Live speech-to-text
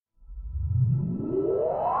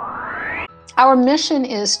Our mission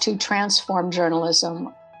is to transform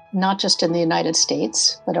journalism, not just in the United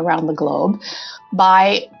States, but around the globe,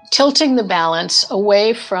 by tilting the balance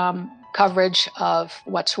away from coverage of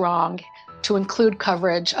what's wrong to include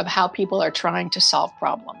coverage of how people are trying to solve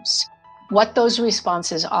problems, what those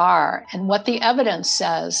responses are, and what the evidence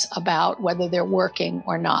says about whether they're working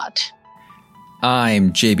or not.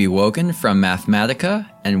 I'm JB Wogan from Mathematica,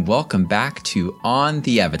 and welcome back to On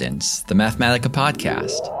the Evidence, the Mathematica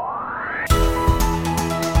podcast.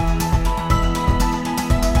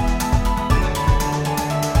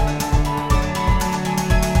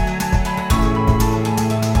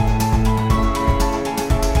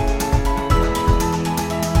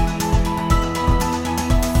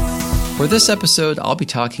 For this episode, I'll be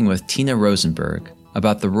talking with Tina Rosenberg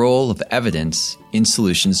about the role of evidence in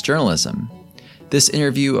solutions journalism. This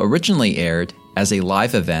interview originally aired as a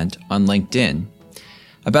live event on LinkedIn.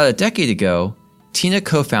 About a decade ago, Tina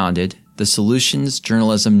co-founded the Solutions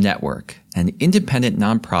Journalism Network, an independent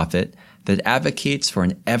nonprofit that advocates for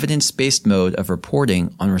an evidence-based mode of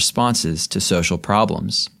reporting on responses to social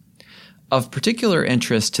problems. Of particular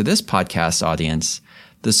interest to this podcast audience,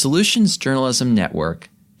 the Solutions Journalism Network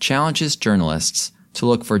challenges journalists to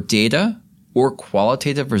look for data or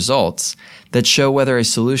qualitative results that show whether a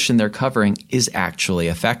solution they're covering is actually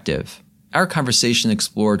effective. Our conversation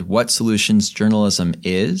explored what solutions journalism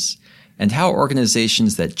is and how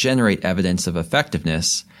organizations that generate evidence of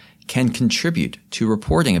effectiveness can contribute to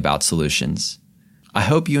reporting about solutions. I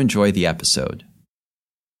hope you enjoy the episode.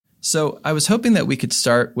 So I was hoping that we could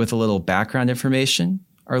start with a little background information.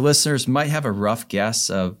 Our listeners might have a rough guess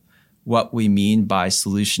of what we mean by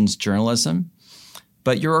solutions journalism,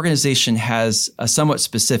 but your organization has a somewhat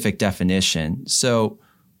specific definition. So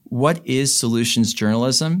what is solutions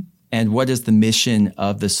journalism, and what is the mission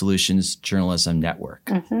of the Solutions Journalism Network?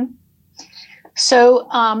 So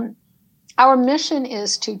our mission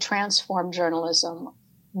is to transform journalism,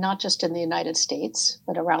 not just in the United States,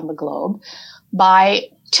 but around the globe, by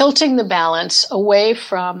tilting the balance away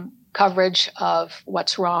from coverage of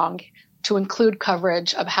what's wrong to include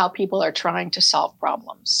coverage of how people are trying to solve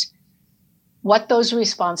problems, what those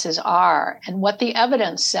responses are, and what the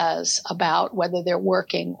evidence says about whether they're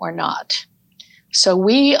working or not. So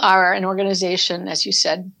we are an organization, as you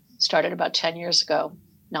said, started about 10 years ago,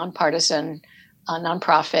 nonpartisan,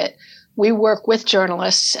 nonprofit. We work with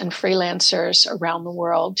journalists and freelancers around the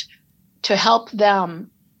world to help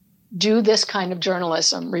them do this kind of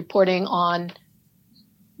journalism, reporting on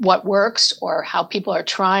what works or how people are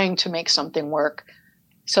trying to make something work,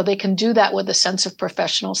 so they can do that with a sense of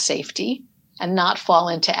professional safety and not fall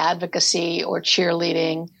into advocacy or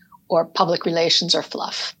cheerleading or public relations or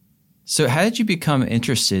fluff. So how did you become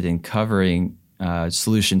interested in covering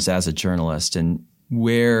solutions as a journalist, and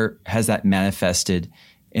where has that manifested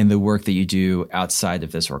in the work that you do outside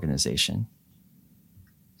of this organization?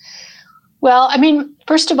 Well, I mean,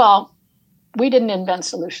 first of all, we didn't invent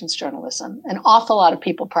solutions journalism. An awful lot of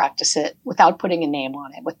people practice it without putting a name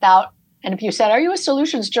on it, and if you said, "Are you a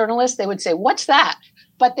solutions journalist?" they would say, "What's that?"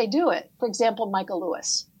 But they do it. For example, Michael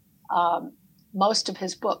Lewis, most of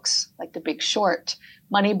his books, like The Big Short,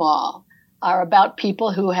 Moneyball, are about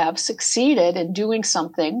people who have succeeded in doing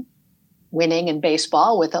something, winning in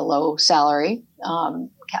baseball with a low salary,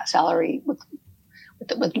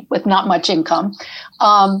 with not much income,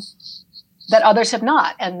 that others have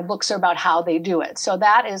not. And the books are about how they do it. So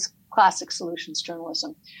that is classic solutions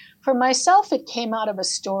journalism. For myself, it came out of a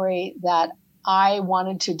story that I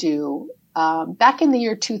wanted to do back in the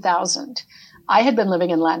year 2000. I had been living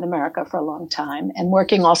in Latin America for a long time and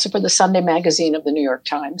working also for the Sunday magazine of the New York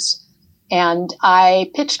Times. And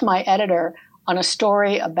I pitched my editor on a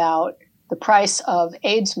story about the price of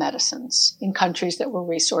AIDS medicines in countries that were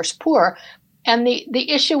resource poor. And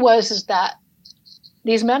the issue was that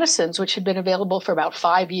these medicines, which had been available for about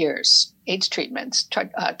 5 years, AIDS treatments,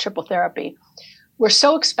 triple therapy, were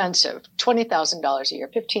so expensive, $20,000 a year,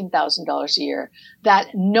 $15,000 a year, that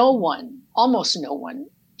almost no one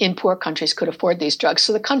in poor countries could afford these drugs.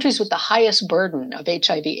 So the countries with the highest burden of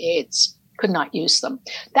HIV/AIDS could not use them.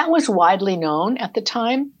 That was widely known at the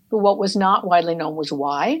time, but what was not widely known was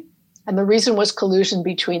why. And the reason was collusion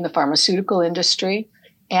between the pharmaceutical industry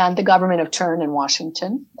and the government of Turn in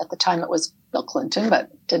Washington. At the time, it was Bill Clinton, but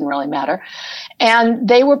it didn't really matter. And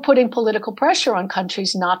they were putting political pressure on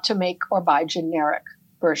countries not to make or buy generic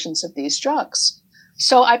versions of these drugs.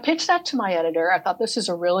 So I pitched that to my editor. I thought this is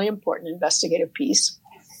a really important investigative piece.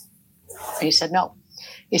 And he said, no.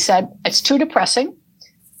 He said, it's too depressing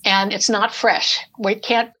and it's not fresh. We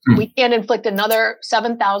can't inflict another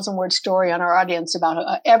 7,000 word story on our audience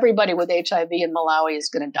about everybody with HIV in Malawi is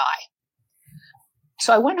going to die.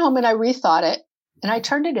 So I went home and I rethought it and I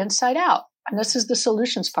turned it inside out. And this is the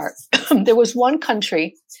solutions part. There was one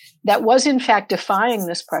country that was in fact defying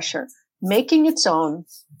this pressure, making its own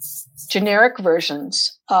generic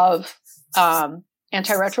versions of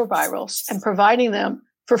antiretrovirals and providing them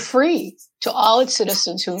for free to all its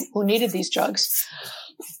citizens who needed these drugs.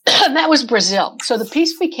 And that was Brazil. So the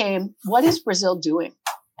piece became, what is Brazil doing?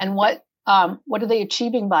 And what are they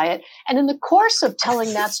achieving by it? And in the course of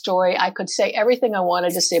telling that story, I could say everything I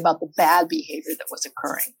wanted to say about the bad behavior that was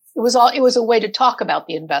occurring. It was a way to talk about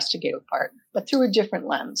the investigative part, but through a different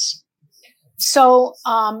lens. So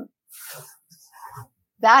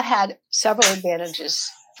that had several advantages.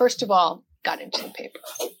 First of all, got into the paper.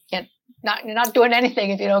 You're not doing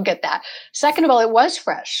anything if you don't get that. Second of all, it was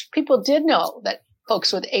fresh. People did know that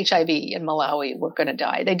folks with HIV in Malawi were going to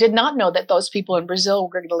die. They did not know that those people in Brazil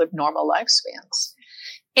were going to live normal lifespans.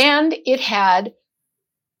 And it had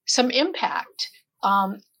some impact.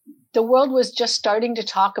 The world was just starting to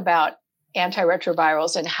talk about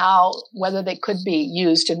antiretrovirals and whether they could be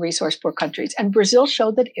used in resource poor countries. And Brazil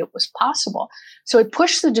showed that it was possible. So it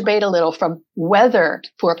pushed the debate a little from whether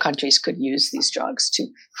poor countries could use these drugs to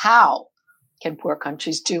how can poor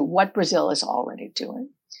countries do what Brazil is already doing.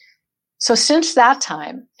 So since that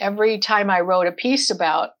time, every time I wrote a piece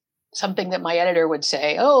about something that my editor would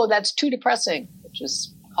say, oh, that's too depressing, which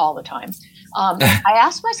is all the time, I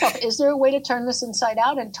asked myself, is there a way to turn this inside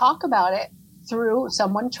out and talk about it through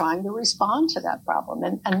someone trying to respond to that problem?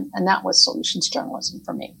 And that was solutions journalism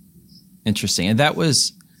for me. Interesting. And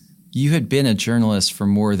you had been a journalist for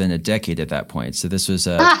more than a decade at that point. So this was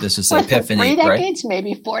an epiphany, 3 decades, right?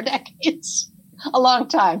 Maybe 4 decades, a long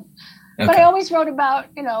time. Okay. But I always wrote about,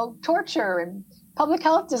 torture and public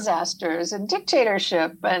health disasters and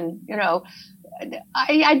dictatorship. And,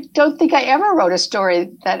 I don't think I ever wrote a story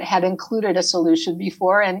that had included a solution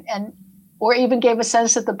before or even gave a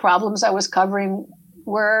sense that the problems I was covering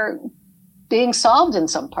were being solved in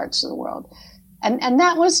some parts of the world. And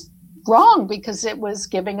that was wrong because it was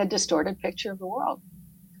giving a distorted picture of the world.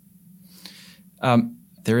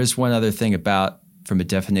 There is one other thing from a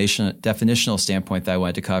definitional standpoint that I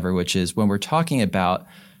wanted to cover, which is when we're talking about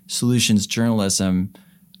solutions journalism,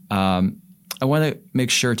 I want to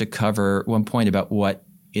make sure to cover one point about what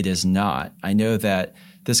it is not. I know that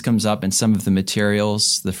this comes up in some of the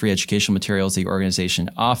materials, the free educational materials the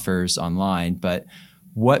organization offers online, but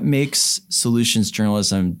what makes solutions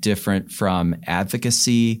journalism different from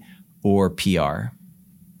advocacy or PR?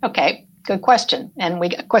 Okay, good question. And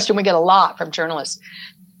a question we get a lot from journalists.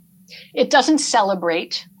 It doesn't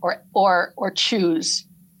celebrate or choose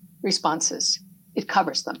responses. It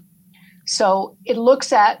covers them. So it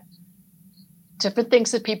looks at different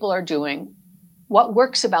things that people are doing, what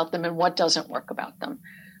works about them and what doesn't work about them.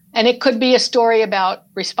 And it could be a story about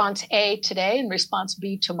response A today and response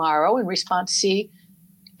B tomorrow and response C.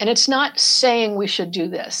 And it's not saying we should do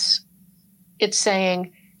this. It's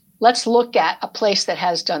saying, let's look at a place that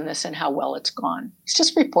has done this and how well it's gone. It's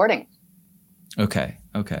just reporting. Okay.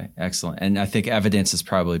 Excellent. And I think evidence is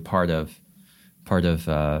probably part of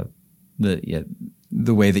the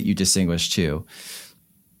way that you distinguish too.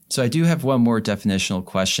 So I do have one more definitional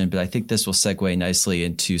question, but I think this will segue nicely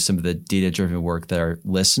into some of the data-driven work that our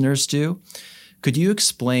listeners do. Could you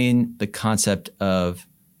explain the concept of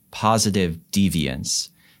positive deviance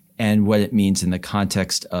and what it means in the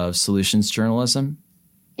context of solutions journalism?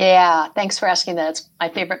 Yeah, thanks for asking that. It's my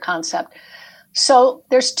favorite concept. So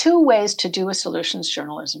there's 2 ways to do a solutions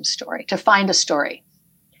journalism story, to find a story,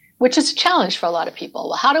 which is a challenge for a lot of people.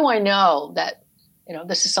 Well, how do I know that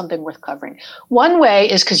this is something worth covering? One way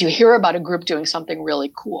is because you hear about a group doing something really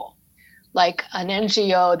cool, like an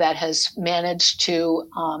NGO that has managed to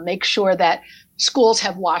make sure that schools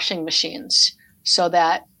have washing machines so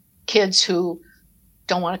that kids who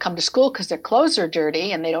don't want to come to school because their clothes are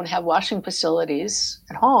dirty and they don't have washing facilities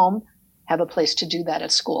at home have a place to do that at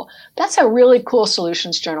school. That's a really cool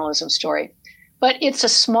solutions journalism story. But it's a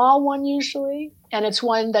small one usually, and it's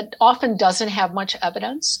one that often doesn't have much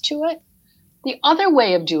evidence to it. The other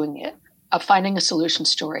way of doing it, of finding a solution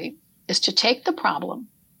story, is to take the problem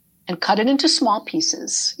and cut it into small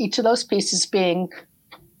pieces, each of those pieces being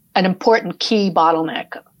an important key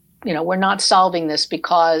bottleneck. We're not solving this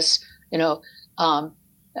because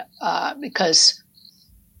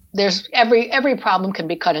there's every problem can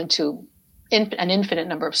be cut into an infinite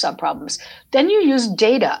number of subproblems. Then you use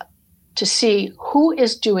data to see who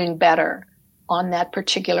is doing better on that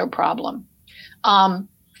particular problem.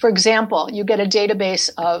 For example, you get a database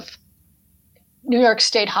of New York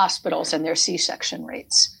State hospitals and their C-section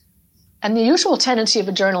rates. And the usual tendency of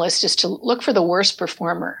a journalist is to look for the worst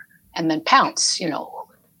performer and then pounce,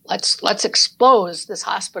 let's expose this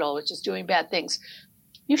hospital, which is doing bad things.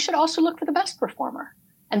 You should also look for the best performer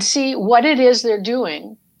and see what it is they're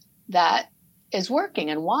doing that is working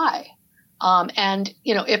and why. And,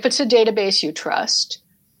 if it's a database you trust,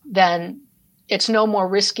 then it's no more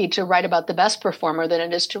risky to write about the best performer than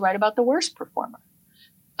it is to write about the worst performer.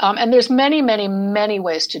 And there's many, many, many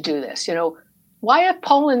ways to do this. Why have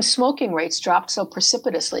Poland's smoking rates dropped so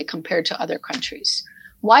precipitously compared to other countries?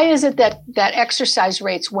 Why is it that exercise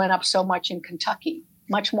rates went up so much in Kentucky,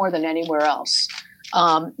 much more than anywhere else?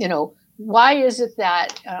 Why is it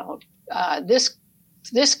that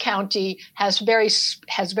this county has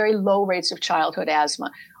very low rates of childhood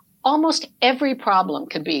asthma? Almost every problem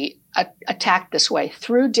can be attacked this way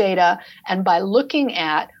through data and by looking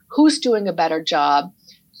at who's doing a better job.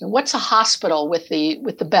 What's a hospital with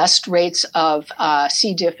the best rates of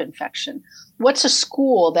C. diff infection? What's a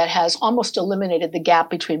school that has almost eliminated the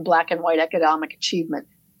gap between black and white economic achievement?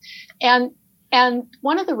 And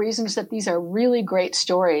one of the reasons that these are really great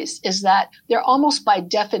stories is that they're almost by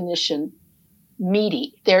definition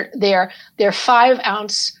meaty. They're 5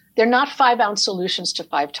 ounce. They're not 5 ounce solutions to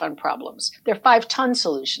 5-ton problems. They're 5-ton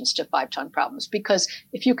solutions to 5-ton problems, because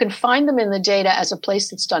if you can find them in the data as a place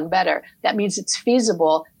that's done better, that means it's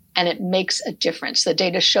feasible and it makes a difference. The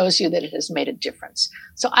data shows you that it has made a difference.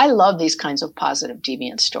 So I love these kinds of positive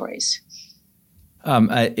deviant stories.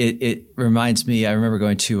 It reminds me, I remember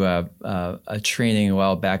going to a training a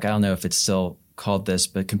while back. I don't know if it's still called this,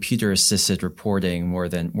 but computer assisted reporting more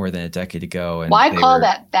than a decade ago. And why call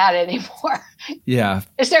that anymore? Yeah.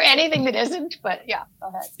 Is there anything that isn't? But yeah, go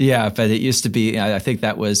ahead. Yeah, but it used to be, I think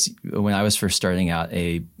that was when I was first starting out,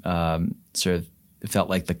 it felt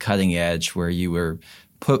like the cutting edge, where you were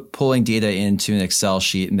pulling data into an Excel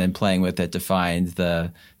sheet and then playing with it to find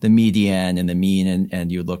the median and the mean,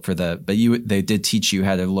 and you would look for they did teach you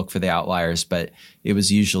how to look for the outliers, but it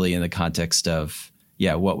was usually in the context of,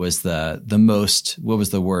 what was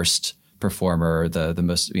the worst performer, the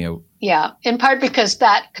most, Yeah, in part because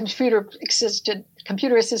that computer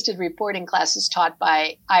assisted reporting class is taught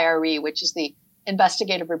by IRE, which is the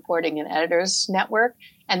Investigative Reporting and Editors Network,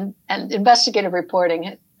 and investigative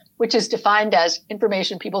reporting, which is defined as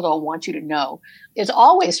information people don't want you to know, is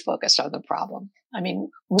always focused on the problem. I mean,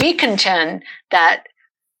 we contend that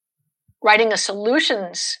writing a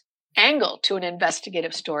solutions angle to an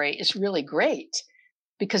investigative story is really great,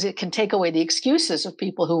 because it can take away the excuses of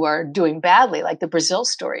people who are doing badly, like the Brazil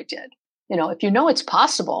story did. If you know it's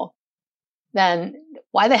possible, then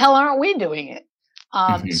why the hell aren't we doing it?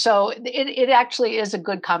 So it actually is a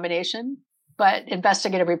good combination, but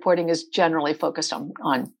investigative reporting is generally focused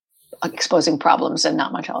on exposing problems and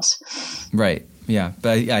not much else. Right. Yeah.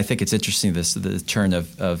 But I think it's interesting, the turn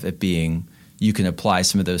of it being, you can apply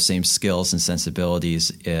some of those same skills and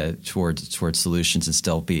sensibilities towards solutions and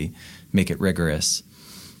still make it rigorous.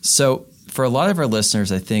 So for a lot of our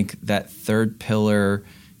listeners, I think that third pillar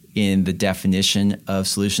in the definition of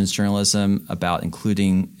solutions journalism about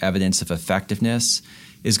including evidence of effectiveness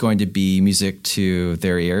is going to be music to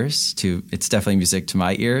their ears. It's definitely music to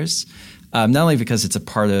my ears. Not only because it's a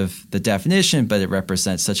part of the definition, but it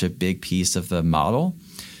represents such a big piece of the model.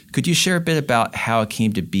 Could you share a bit about how it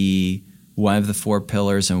came to be one of the 4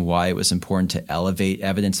 pillars and why it was important to elevate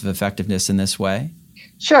evidence of effectiveness in this way?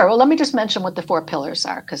 Sure. Well, let me just mention what the 4 pillars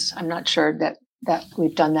are, because I'm not sure that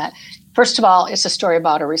we've done that. First of all, it's a story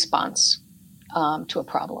about a response to a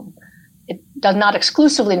problem. It does not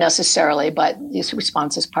exclusively necessarily, but this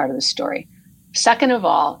response is part of the story. Second of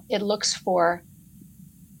all, it looks for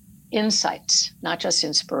insights, not just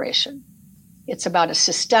inspiration. It's about a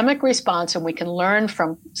systemic response, and we can learn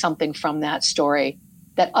from something from that story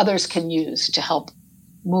that others can use to help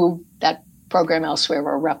move that program elsewhere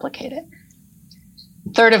or replicate it.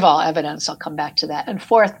 Third of all, evidence. I'll come back to that. And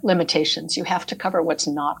fourth, limitations. You have to cover what's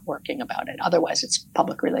not working about it. Otherwise, it's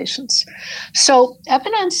public relations. So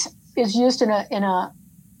evidence is used in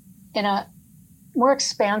a more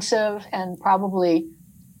expansive and probably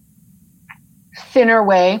thinner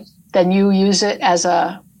way than you use it as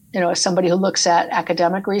as somebody who looks at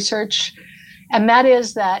academic research. And that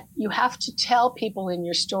is that you have to tell people in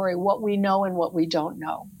your story what we know and what we don't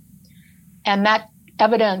know. And that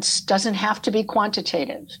evidence doesn't have to be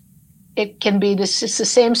quantitative. It can be it's the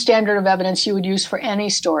same standard of evidence you would use for any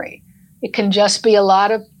story. It can just be a lot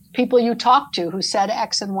of people you talk to who said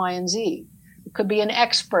X and Y and Z. It could be an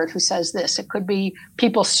expert who says this. It could be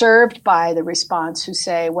people served by the response who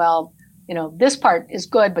say, well, this part is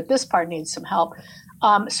good, but this part needs some help.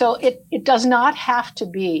 So it does not have to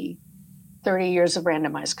be 30 years of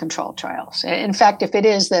randomized control trials. In fact, if it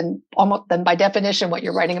is, then by definition, what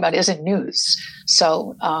you're writing about isn't news.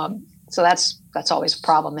 So So that's always a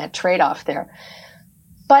problem, that trade-off there.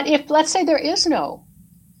 But if, let's say, there is no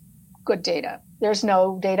good data, there's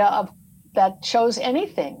no data that shows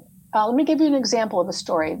anything. Let me give you an example of a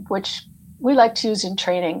story which we like to use in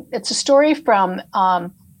training. It's a story from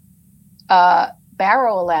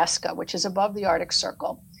Barrow, Alaska, which is above the Arctic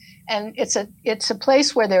Circle. And it's a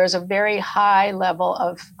place where there is a very high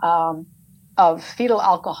level of fetal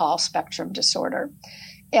alcohol spectrum disorder.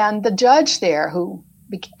 And the judge there, who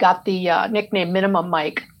got the nickname Minimum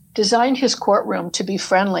Mike, designed his courtroom to be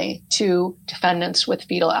friendly to defendants with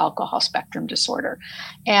fetal alcohol spectrum disorder.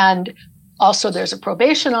 And also there's a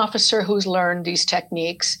probation officer who's learned these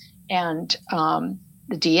techniques, and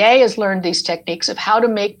the DA has learned these techniques of how to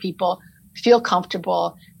make people feel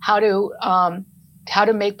comfortable, how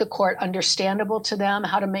to make the court understandable to them,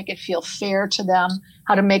 how to make it feel fair to them,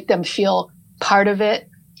 how to make them feel part of it.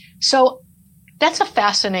 So that's a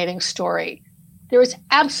fascinating story. There is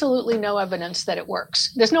absolutely no evidence that it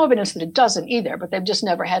works. There's no evidence that it doesn't either, but they've just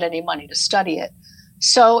never had any money to study it.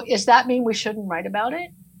 So does that mean we shouldn't write about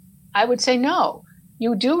it? I would say no.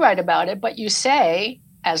 You do write about it, but you say,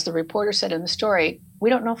 as the reporter said in the story, we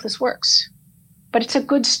don't know if this works. But it's a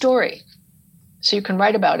good story. So you can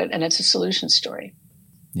write about it, and it's a solution story.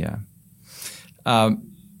 Yeah.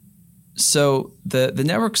 So the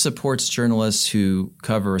network supports journalists who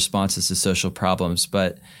cover responses to social problems,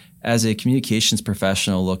 but as a communications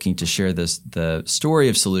professional looking to share the story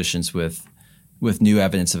of solutions with new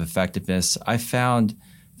evidence of effectiveness, I found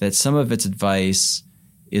that some of its advice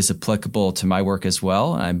is applicable to my work as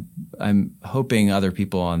well. I'm hoping other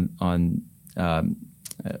people on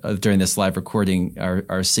during this live recording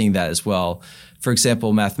are seeing that as well. For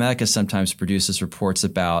example, Mathematica sometimes produces reports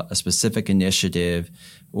about a specific initiative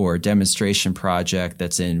or demonstration project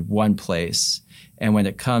that's in one place. And when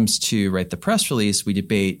it comes to write the press release, we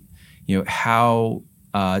debate, how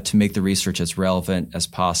to make the research as relevant as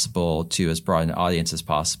possible to as broad an audience as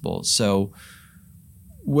possible. So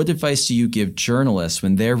what advice do you give journalists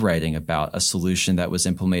when they're writing about a solution that was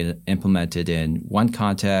implemented in one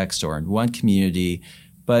context or in one community,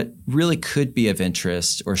 but really could be of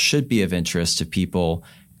interest or should be of interest to people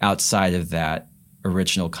outside of that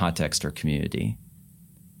original context or community?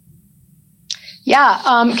 Yeah.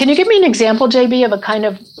 Can you give me an example, JB, of a kind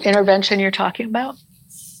of intervention you're talking about?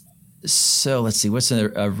 So let's see. What's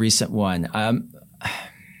a recent one?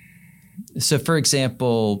 So, for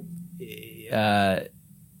example,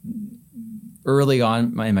 early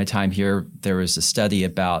on in my time here, there was a study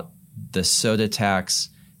about the soda tax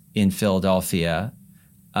in Philadelphia.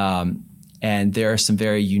 And there are some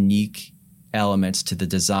very unique elements to the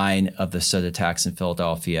design of the soda tax in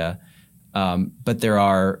Philadelphia. But there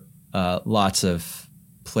are lots of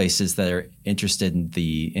places that are interested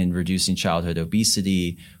in reducing childhood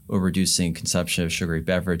obesity or reducing consumption of sugary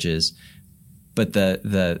beverages. But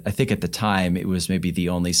I think at the time it was maybe the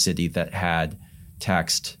only city that had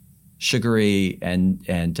taxed sugary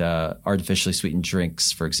and artificially sweetened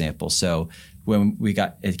drinks, for example. So when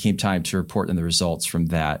it came time to report on the results from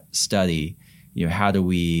that study, how do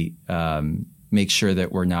we make sure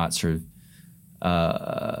that we're not sort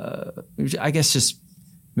of, I guess, just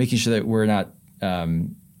making sure that we're not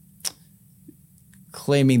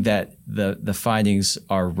claiming that the findings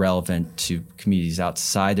are relevant to communities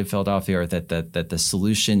outside of Philadelphia, or that the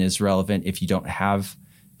solution is relevant if you don't have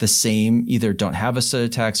either don't have a soda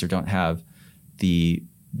tax or don't have the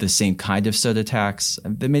same kind of soda tax.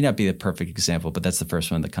 That may not be the perfect example, but that's the first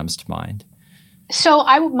one that comes to mind. So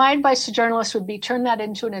my advice to journalists would be turn that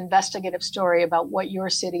into an investigative story about what your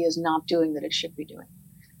city is not doing that it should be doing.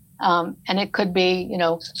 And it could be,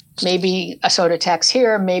 maybe a soda tax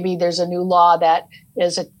here. Maybe there's a new law that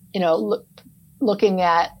is, looking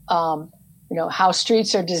at, how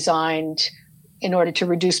streets are designed in order to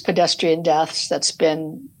reduce pedestrian deaths that's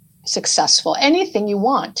been successful. Anything you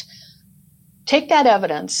want. Take that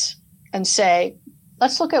evidence and say,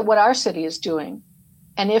 let's look at what our city is doing.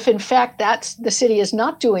 And if in fact the city is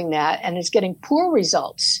not doing that and is getting poor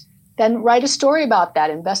results, then write a story about that.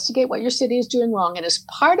 Investigate what your city is doing wrong. And as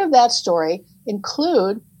part of that story,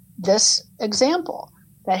 include this example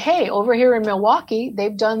that, hey, over here in Milwaukee,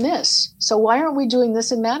 they've done this. So why aren't we doing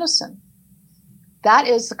this in Madison? That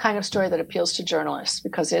is the kind of story that appeals to journalists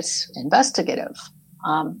because it's investigative.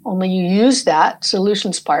 Only you use that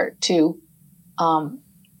solutions part to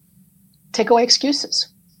take away excuses.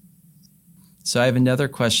 So I have another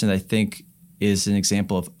question that I think is an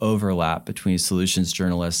example of overlap between solutions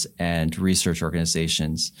journalists and research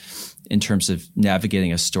organizations in terms of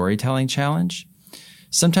navigating a storytelling challenge.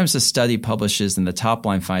 Sometimes a study publishes and the top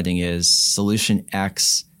line finding is solution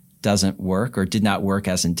X doesn't work or did not work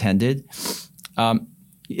as intended.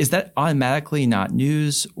 is that automatically not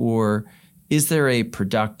news, or is there a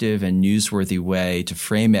productive and newsworthy way to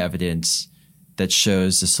frame evidence that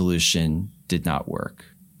shows the solution did not work?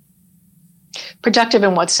 Productive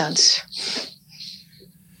in what sense?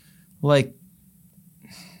 Like,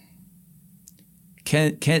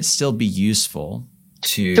 can it still be useful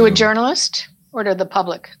to a journalist or to the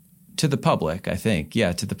public? To the public, I think.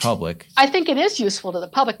 Yeah, to the public. I think it is useful to the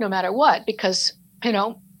public no matter what, because,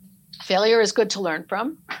 failure is good to learn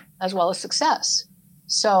from as well as success.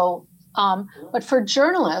 So, but for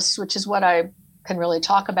journalists, which is what I can really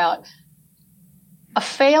talk about, a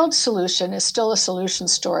failed solution is still a solution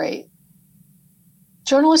story.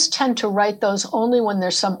 Journalists tend to write those only when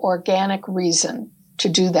there's some organic reason to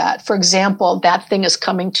do that. For example, that thing is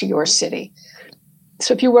coming to your city.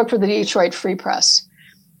 So if you work for the Detroit Free Press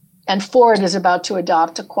and Ford is about to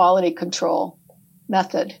adopt a quality control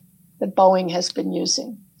method that Boeing has been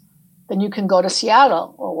using, then you can go to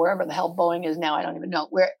Seattle or wherever the hell Boeing is now. I don't even know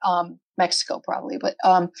where, Mexico probably, but,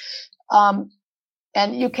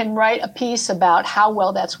 and you can write a piece about how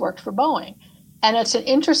well that's worked for Boeing. And it's an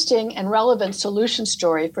interesting and relevant solution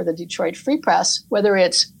story for the Detroit Free Press, whether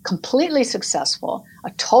it's completely successful, a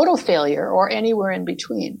total failure, or anywhere in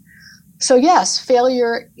between. So yes,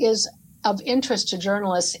 failure is of interest to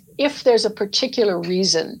journalists if there's a particular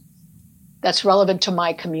reason that's relevant to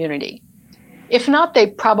my community. If not, they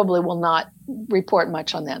probably will not report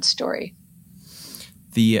much on that story.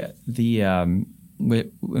 In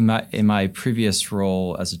my previous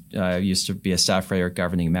role I used to be a staff writer at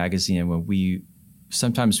Governing Magazine, when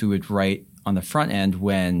sometimes we would write on the front end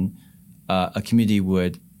when a community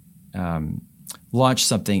would launch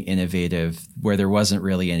something innovative where there wasn't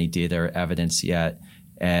really any data or evidence yet,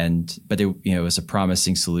 but it was a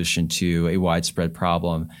promising solution to a widespread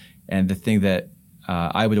problem. And the thing that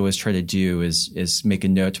I would always try to do is make a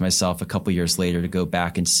note to myself a couple years later to go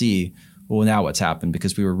back and see, well, now what's happened,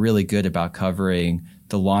 because we were really good about covering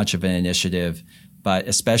the launch of an initiative, but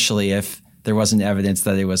especially if there wasn't evidence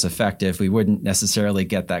that it was effective, we wouldn't necessarily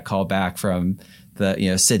get that call back from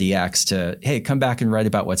the City X to, hey, come back and write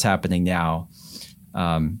about what's happening now.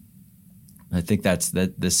 I think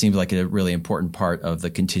this seems like a really important part of the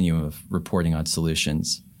continuum of reporting on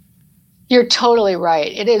solutions. You're totally right.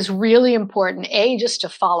 It is really important, just to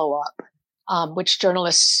follow up, which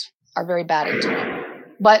journalists are very bad at doing.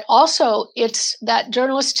 But also, it's that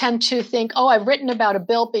journalists tend to think, I've written about a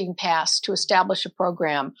bill being passed to establish a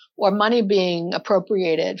program or money being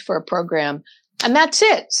appropriated for a program, and that's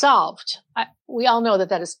it, solved. We all know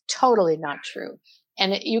that is totally not true.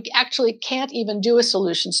 And you actually can't even do a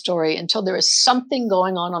solution story until there is something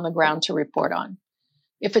going on the ground to report on.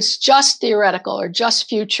 If it's just theoretical or just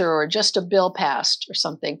future or just a bill passed or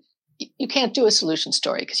something, you can't do a solution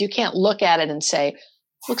story because you can't look at it and say,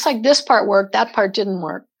 looks like this part worked, that part didn't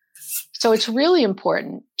work. So it's really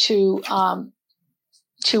important to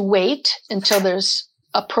wait until there's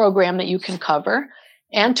a program that you can cover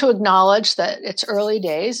and to acknowledge that it's early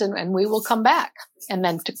days and we will come back and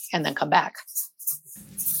then come back.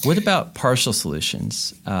 What about partial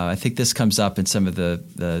solutions? I think this comes up in some of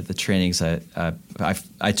the trainings.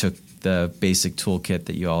 I took the basic toolkit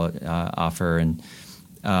that you all offer, and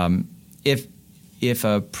if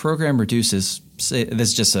a program reduces, say, this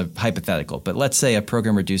is just a hypothetical, but let's say a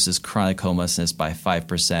program reduces chronic homelessness by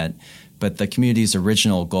 5%, but the community's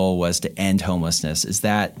original goal was to end homelessness. Is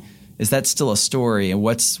that still a story? And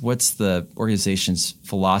what's the organization's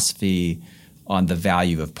philosophy on the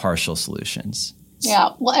value of partial solutions? Yeah,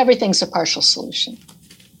 well, everything's a partial solution.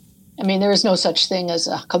 I mean, there is no such thing as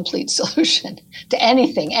a complete solution to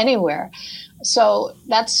anything, anywhere. So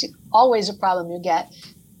that's always a problem you get.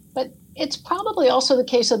 But it's probably also the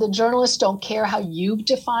case that the journalists don't care how you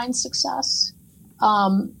define success.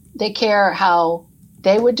 They care how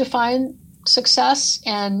they would define success.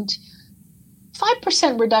 And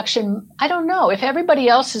 5% reduction, I don't know. If everybody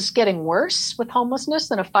else is getting worse with homelessness,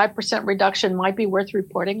 then a 5% reduction might be worth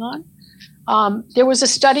reporting on. There was a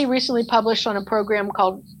study recently published on a program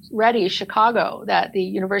called Ready Chicago that the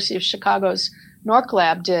University of Chicago's NORC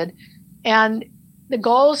lab did. And the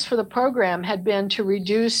goals for the program had been to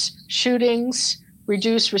reduce shootings,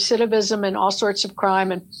 reduce recidivism and all sorts of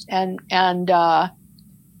crime and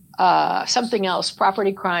something else,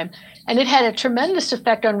 property crime. And it had a tremendous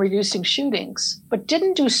effect on reducing shootings, but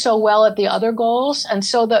didn't do so well at the other goals. And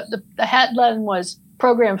so the headline was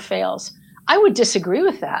program fails. I would disagree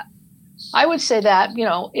with that. I would say that,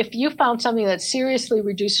 if you found something that seriously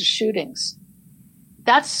reduces shootings,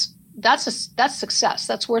 that's success.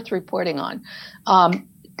 That's worth reporting on.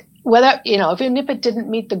 Whether, even if it didn't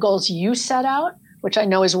meet the goals you set out, which I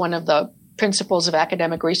know is one of the principles of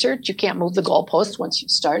academic research. You can't move the goalposts once you've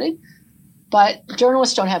started, but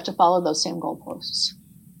journalists don't have to follow those same goalposts.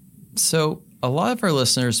 So a lot of our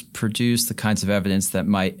listeners produce the kinds of evidence that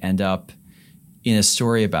might end up in a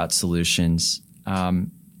story about solutions.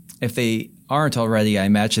 If they aren't already, I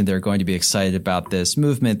imagine they're going to be excited about this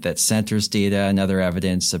movement that centers data and other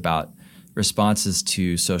evidence about responses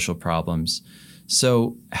to social problems.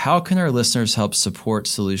 So how can our listeners help support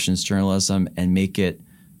solutions journalism and make it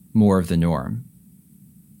more of the norm?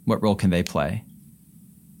 What role can they play?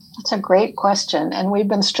 That's a great question, and we've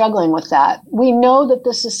been struggling with that. We know that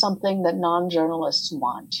this is something that non-journalists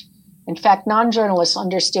want. In fact, non-journalists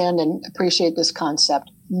understand and appreciate this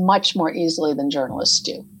concept much more easily than journalists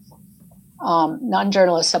do.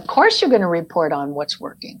 Non-journalists, of course, you're going to report on what's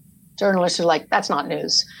working. Journalists are like, that's not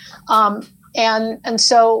news. And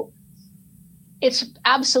so it's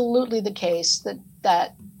absolutely the case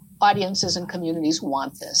that audiences and communities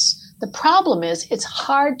want this. The problem is it's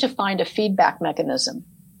hard to find a feedback mechanism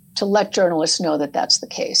to let journalists know that that's the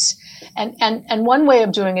case. And one way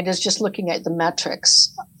of doing it is just looking at the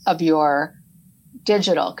metrics of your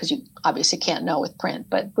digital, because you obviously can't know with print,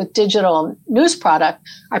 but with digital news product,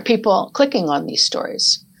 are people clicking on these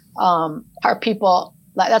stories? Are people,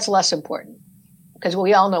 that's less important because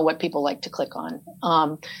we all know what people like to click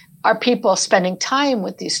on. Are people spending time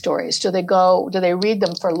with these stories? Do they read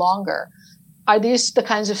them for longer? Are these the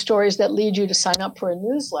kinds of stories that lead you to sign up for a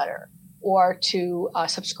newsletter or to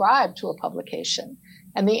subscribe to a publication?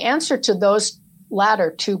 And the answer to those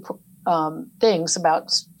latter two things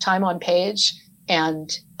about time on page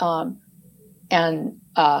and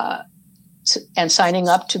signing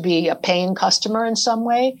up to be a paying customer in some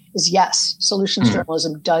way is yes. Solutions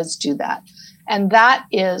journalism does do that. And that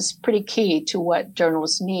is pretty key to what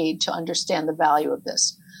journalists need to understand the value of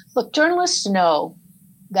this. Look, journalists know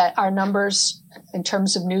that our numbers in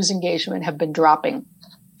terms of news engagement have been dropping.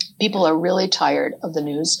 People are really tired of the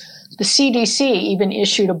news. The CDC even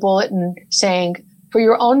issued a bulletin saying, for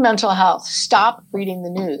your own mental health, stop reading the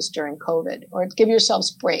news during COVID or give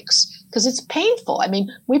yourselves breaks because it's painful. I mean,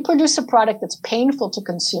 we produce a product that's painful to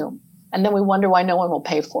consume, and then we wonder why no one will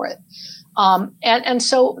pay for it. And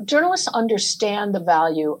so journalists understand the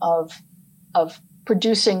value of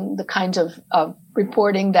producing the kinds of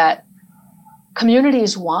reporting that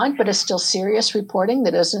communities want, but is still serious reporting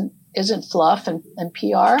that isn't fluff and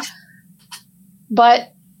PR.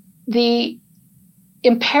 But the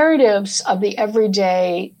imperatives of the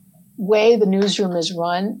everyday way the newsroom is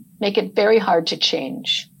run make it very hard to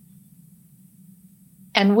change.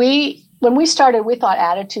 And when we started, we thought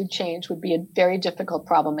attitude change would be a very difficult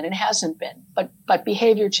problem, and it hasn't been, but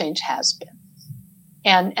behavior change has been.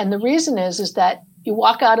 And the reason is that you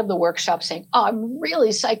walk out of the workshop saying, oh, I'm really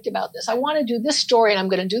psyched about this. I want to do this story and I'm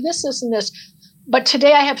going to do this, this, and this. But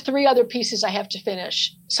today I have 3 other pieces I have to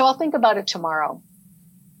finish. So I'll think about it tomorrow.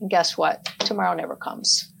 And guess what? Tomorrow never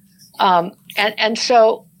comes. And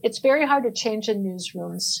so it's very hard to change a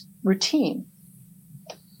newsroom's routine.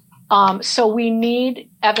 So we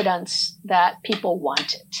need evidence that people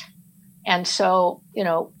want it. And so,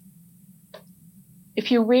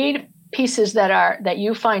 if you read pieces that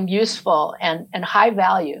you find useful and high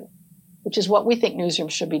value, which is what we think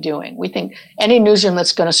newsrooms should be doing. We think any newsroom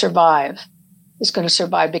that's going to survive is going to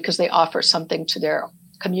survive because they offer something to their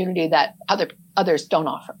community that others don't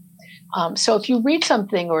offer. So if you read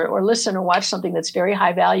something or listen or watch something that's very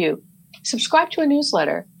high value, subscribe to a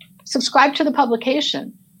newsletter, subscribe to the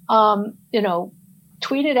publication,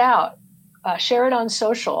 tweet it out, share it on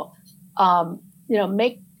social,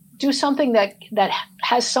 do something that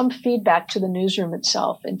has some feedback to the newsroom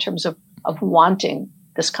itself in terms of wanting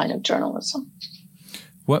this kind of journalism.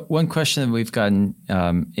 One question that we've gotten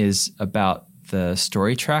is about the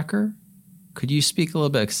story tracker. Could you speak a little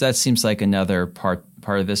bit? Because that seems like another part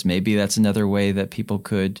of this. Maybe that's another way that people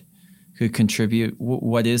could contribute.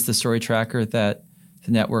 What is the story tracker that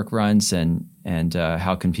the network runs, and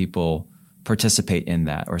how can people participate in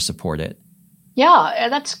that or support it? Yeah,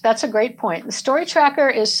 that's a great point. The story tracker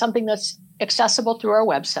is something that's accessible through our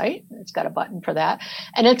website. It's got a button for that.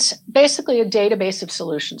 And it's basically a database of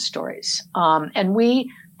solution stories. And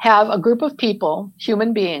we have a group of people,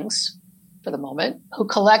 human beings for the moment, who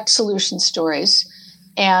collect solution stories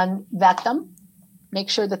and vet them, make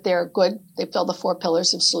sure that they're good. They fill the 4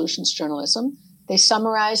 pillars of solutions journalism. They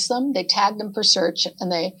summarize them, they tag them for search,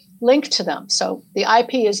 and they link to them. So the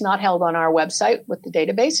IP is not held on our website with the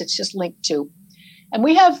database. It's just linked to. And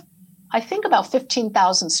we have, I think, about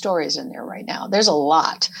 15,000 stories in there right now. There's a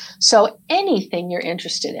lot. So anything you're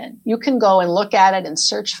interested in, you can go and look at it and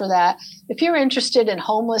search for that. If you're interested in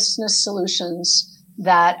homelessness solutions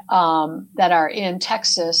that are in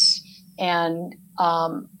Texas and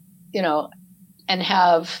and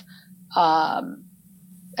have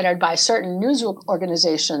that are by certain news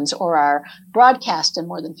organizations, or are broadcast in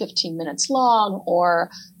more than 15 minutes long, or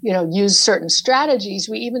use certain strategies.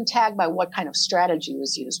 We even tag by what kind of strategy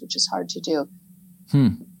was used, which is hard to do.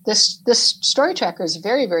 This story tracker is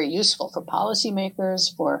very, very useful for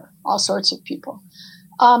policymakers, for all sorts of people.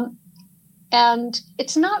 And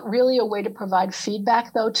it's not really a way to provide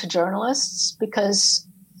feedback, though, to journalists, because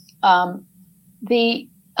the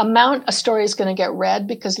amount a story is going to get read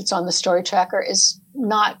because it's on the story tracker is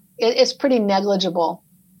not, it's pretty negligible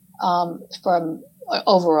from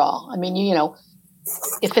overall. I mean,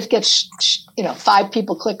 if it gets, 5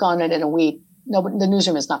 people click on it in a week, the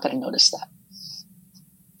newsroom is not going to notice that.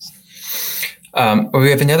 We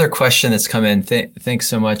have another question that's come in. Thanks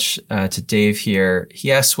so much to Dave here. He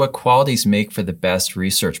asks, what qualities make for the best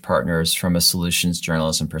research partners from a solutions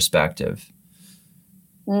journalism perspective?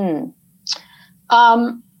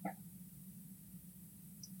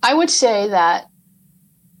 I would say that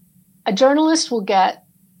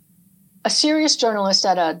a serious journalist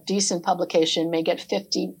at a decent publication may get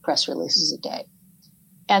 50 press releases a day.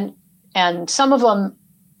 And some of them,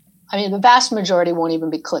 the vast majority won't even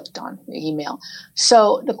be clicked on the email.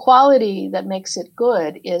 So the quality that makes it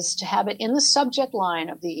good is to have it in the subject line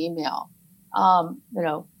of the email.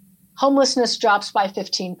 Homelessness drops by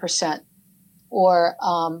 15%, or,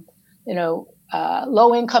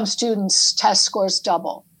 low-income students test scores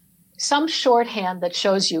double. Some shorthand that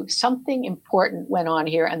shows you something important went on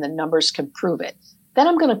here and the numbers can prove it. Then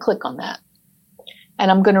I'm going to click on that, and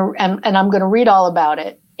I'm going to read all about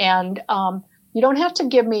it. And you don't have to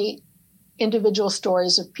give me individual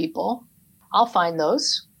stories of people. I'll find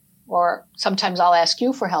those, or sometimes I'll ask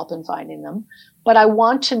you for help in finding them. But I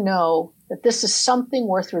want to know that this is something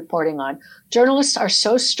worth reporting on. Journalists are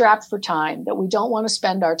so strapped for time that we don't want to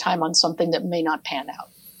spend our time on something that may not pan out.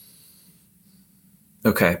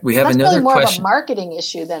 Okay, we have That's another really more question. Of a marketing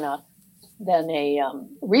issue than a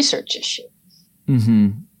research issue.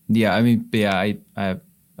 Mm-hmm. Yeah, I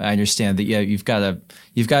understand that. Yeah, you've got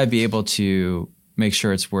to be able to make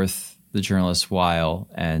sure it's worth the journalist's while,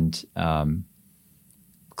 and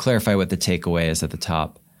clarify what the takeaway is at the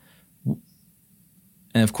top.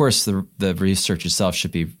 And of course, the research itself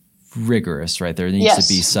should be rigorous, right? There needs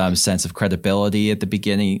to be some sense of credibility at the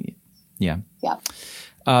beginning. Yeah. Yeah.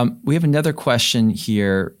 We have another question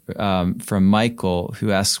here from Michael,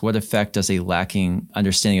 who asks, what effect does a lacking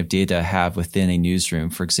understanding of data have within a newsroom?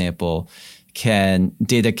 For example,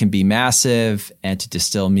 data can be massive, and to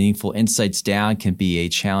distill meaningful insights down can be a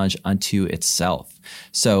challenge unto itself.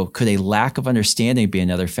 So could a lack of understanding be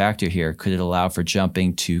another factor here? Could it allow for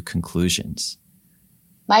jumping to conclusions?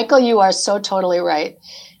 Michael, you are so totally right.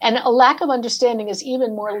 And a lack of understanding is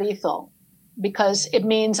even more lethal, because it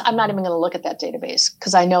means I'm not even going to look at that database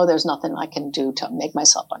because I know there's nothing I can do to make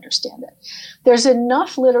myself understand it. There's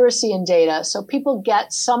enough literacy in data so people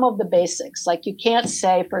get some of the basics. Like, you can't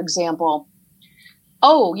say, for example,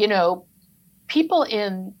 people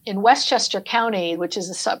in Westchester County, which is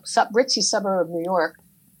a ritzy suburb of New York,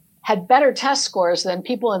 had better test scores than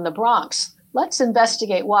people in the Bronx. Let's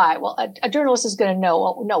investigate why. Well, a journalist is going to know,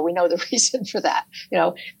 well, no, we know the reason for that.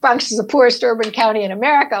 Bronx is the poorest urban county in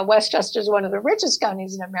America. Westchester is one of the richest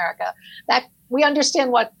counties in America. That we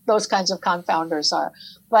understand what those kinds of confounders are.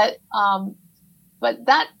 But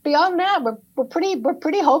that beyond that, we're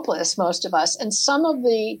pretty hopeless, most of us. And some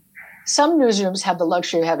newsrooms have the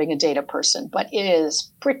luxury of having a data person, but it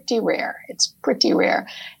is pretty rare. It's pretty rare.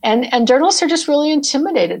 And journalists are just really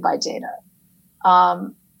intimidated by data.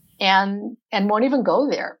 And won't even go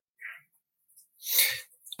there.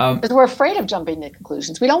 Because we're afraid of jumping to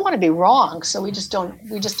conclusions. We don't want to be wrong, so we just don't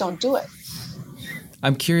do it.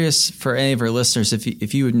 I'm curious for any of our listeners,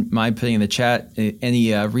 if you wouldn't mind putting in the chat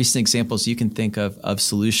any recent examples you can think of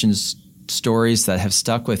solutions stories that have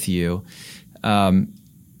stuck with you. I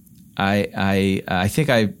think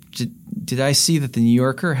did I see that the New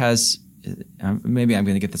Yorker has. Maybe I'm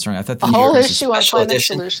going to get this wrong. I thought the whole issue on climate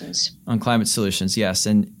solutions. On climate solutions, yes.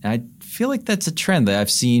 And I feel like that's a trend that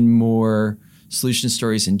I've seen more solution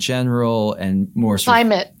stories in general and more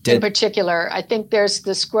climate in particular. I think there's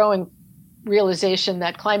this growing realization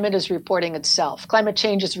that climate is reporting itself. Climate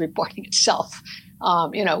change is reporting itself.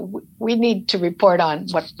 We need to report on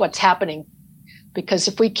what's happening, because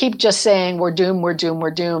if we keep just saying we're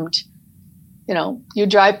doomed, you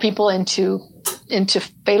drive people into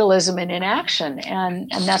fatalism and inaction, and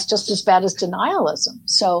that's just as bad as denialism.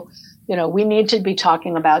 So, we need to be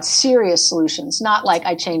talking about serious solutions, not like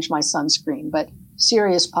I changed my sunscreen, but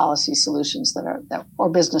serious policy solutions or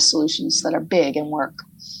business solutions that are big and work.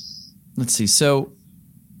 Let's see. So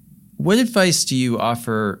what advice do you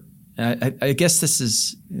offer? I guess this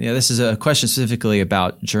is a question specifically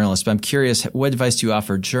about journalists, but I'm curious, what advice do you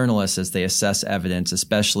offer journalists as they assess evidence,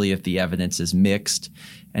 especially if the evidence is mixed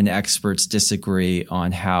and experts disagree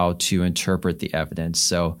on how to interpret the evidence?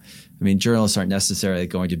 So, I mean, journalists aren't necessarily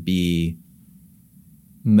going to be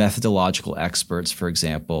methodological experts, for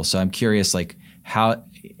example. So I'm curious, like, how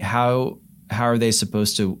are they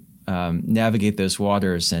supposed to navigate those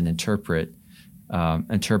waters and interpret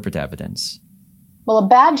evidence? Well, a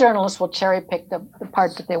bad journalist will cherry pick the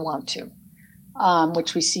part that they want to,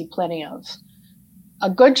 which we see plenty of. A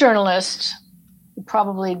good journalist would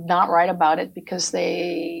probably not write about it because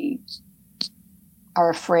they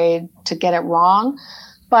are afraid to get it wrong.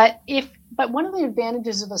 But one of the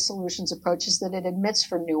advantages of a solutions approach is that it admits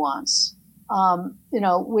for nuance.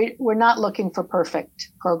 We're not looking for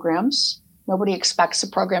perfect programs. Nobody expects a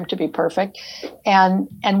program to be perfect, and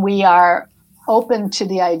we are open to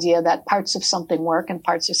the idea that parts of something work and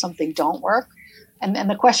parts of something don't work. And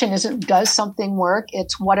the question isn't, does something work?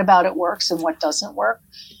 It's what about it works and what doesn't work?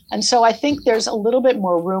 And so I think there's a little bit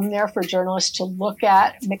more room there for journalists to look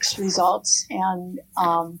at mixed results and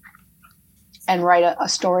write a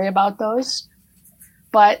story about those.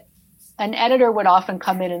 But an editor would often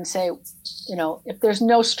come in and say, if there's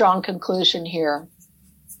no strong conclusion here,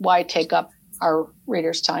 why take up our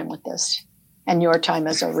readers' time with this and your time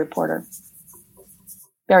as a reporter?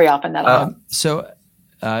 Very often that'll happen. So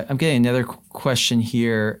I'm getting another question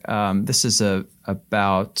here. This is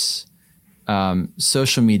about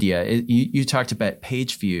social media. You talked about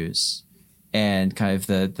page views and kind of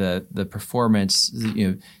the performance,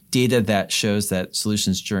 data that shows that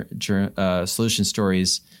solution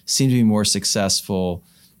stories seem to be more successful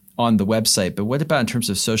on the website. But what about in terms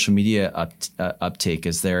of social media uptake?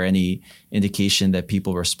 Is there any indication that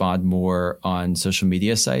people respond more on social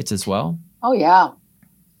media sites as well? Oh, yeah.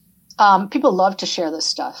 People love to share this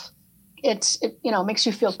stuff. It makes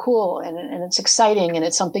you feel cool and it's exciting and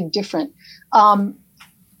it's something different. For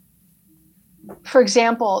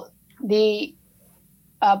example, the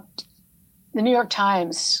New York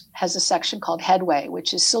Times has a section called Headway,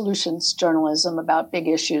 which is solutions journalism about big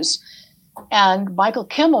issues. And Michael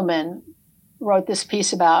Kimmelman wrote this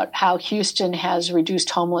piece about how Houston has reduced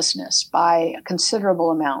homelessness by a considerable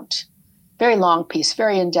amount. Very long piece,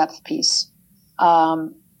 very in-depth piece.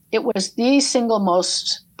 It was the single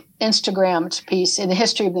most Instagrammed piece in the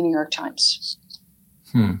history of the New York Times.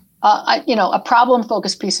 A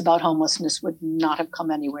problem-focused piece about homelessness would not have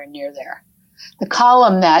come anywhere near there. The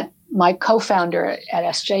column that my co-founder at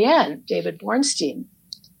SJN, David Bornstein,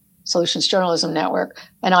 Solutions Journalism Network,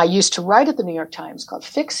 and I used to write at the New York Times called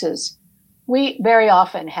Fixes, we very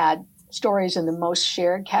often had stories in the most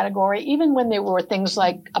shared category, even when there were things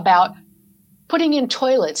like about putting in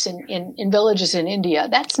toilets in villages in India.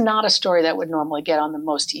 That's not a story that would normally get on the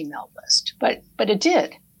most emailed list, but it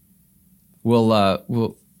did.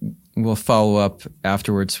 We'll follow up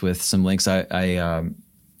afterwards with some links. I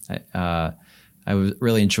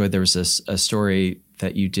really enjoyed, there was a story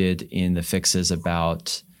that you did in the Fixes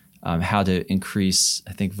about how to increase,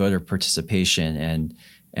 I think, voter participation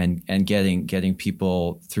and getting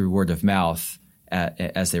people through word of mouth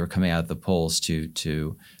as they were coming out of the polls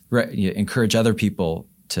to encourage other people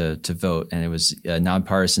to vote. And it was a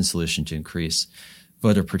nonpartisan solution to increase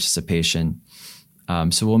voter participation.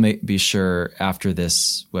 So we'll be sure after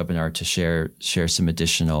this webinar to share some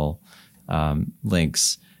additional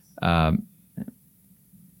links. And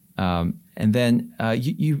then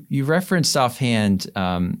you referenced offhand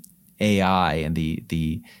AI and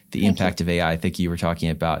the impact of AI. I think you were talking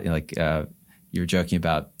about you were joking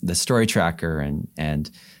about the story tracker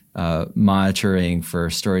and monitoring for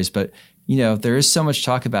stories, but there is so much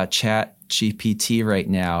talk about ChatGPT right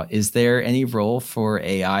now. Is there any role for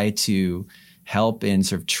AI to help in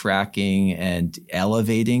sort of tracking and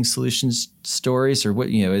elevating solutions stories, or what?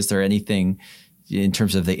 Is there anything in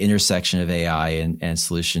terms of the intersection of AI and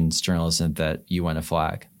solutions journalism that you want to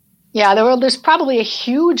flag? Yeah, there's probably a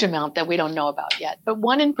huge amount that we don't know about yet, but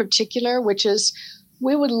one in particular, which is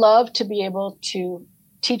we would love to be able to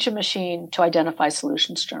teach a machine to identify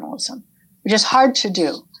solutions journalism, which is hard to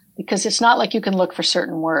do because it's not like you can look for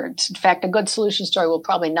certain words. In fact, a good solution story will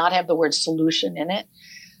probably not have the word solution in it.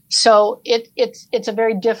 So it's a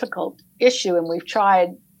very difficult issue, and we've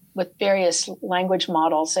tried with various language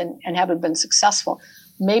models and haven't been successful.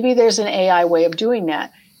 Maybe there's an AI way of doing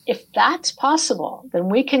that. If that's possible, then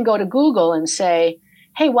we can go to Google and say,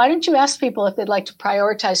 hey, why don't you ask people if they'd like to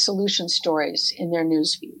prioritize solution stories in their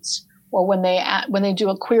news feeds? Or when they do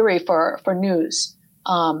a query for news,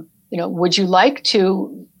 would you like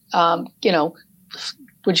to,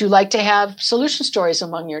 would you like to have solution stories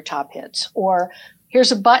among your top hits? Or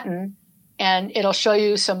here's a button and it'll show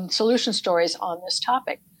you some solution stories on this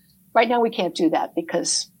topic. Right now we can't do that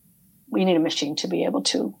because we need a machine to be able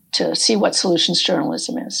to see what solutions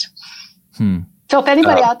journalism is. So if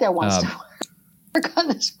anybody out there wants to work on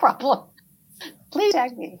this problem, please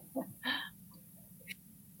tag me.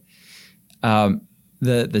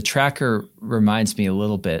 The tracker reminds me a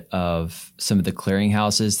little bit of some of the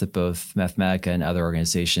clearinghouses that both Mathematica and other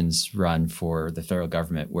organizations run for the federal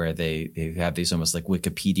government, where they have these almost like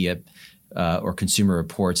Wikipedia or Consumer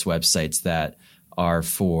Reports websites that are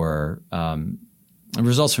for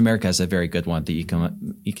Results for America has a very good one, the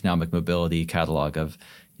economic mobility catalog of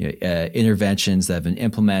interventions that have been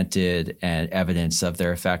implemented and evidence of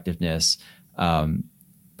their effectiveness.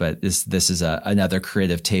 But this is another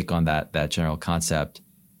creative take on that general concept.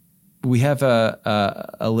 We have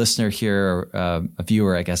a listener here, a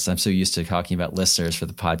viewer, I guess. I'm so used to talking about listeners for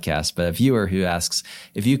the podcast, but a viewer who asks,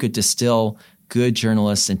 if you could distill good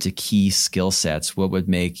journalists into key skill sets, what would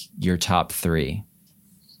make your top 3?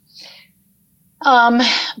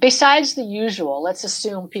 Besides the usual, let's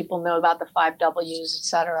assume people know about the 5 W's, et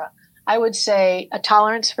cetera. I would say a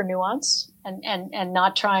tolerance for nuance and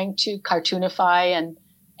not trying to cartoonify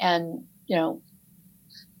and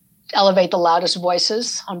elevate the loudest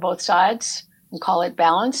voices on both sides and call it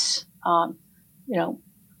balance.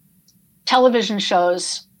 Television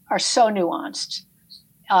shows are so nuanced.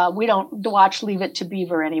 We don't watch Leave It to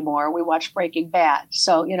Beaver anymore. We watch Breaking Bad.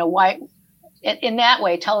 So, why in that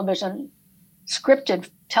way, scripted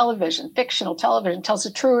television, fictional television tells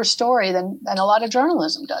a truer story than a lot of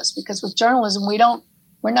journalism does, because with journalism,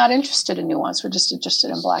 we're not interested in nuance. We're just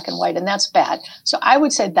interested in black and white, and that's bad. So I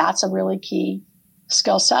would say that's a really key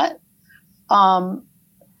skill set. Let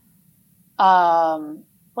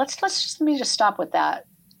me just stop with that.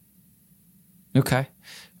 Okay.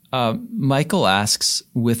 Michael asks,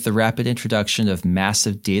 with the rapid introduction of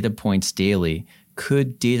massive data points daily,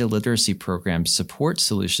 could data literacy programs support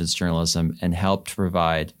solutions journalism and help to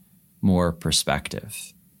provide more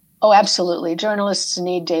perspective? Oh, absolutely. Journalists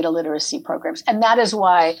need data literacy programs. And that is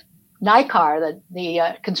why NICAR,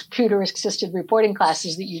 the computer-assisted reporting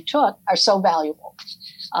classes that you took, are so valuable.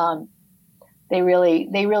 They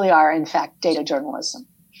really are, in fact, data journalism,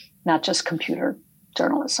 not just computer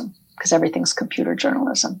journalism, because everything's computer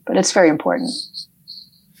journalism. But it's very important.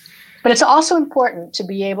 But it's also important to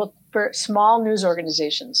be able, for small news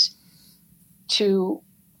organizations, to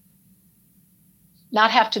not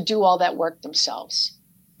have to do all that work themselves.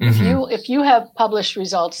 Mm-hmm. If you have published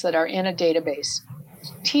results that are in a database,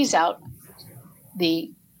 tease out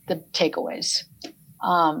the takeaways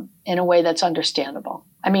in a way that's understandable.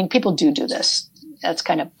 I mean, people do this. That's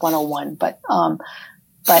kind of 101, but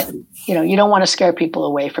you don't want to scare people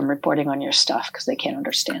away from reporting on your stuff because they can't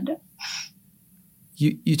understand it.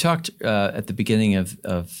 You talked at the beginning of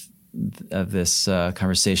this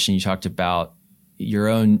conversation. You talked about your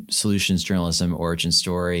own solutions journalism origin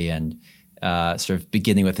story and sort of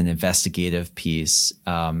beginning with an investigative piece.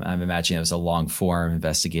 I'm imagining it was a long form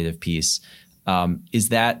investigative piece. Is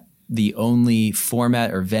that the only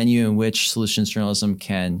format or venue in which solutions journalism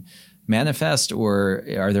can manifest, or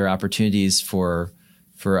are there opportunities for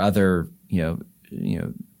other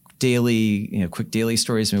daily, quick daily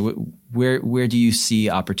stories? I mean, where do you see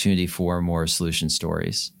opportunity for more solution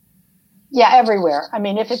stories? Yeah, everywhere. I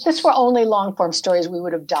mean, if this were only long form stories, we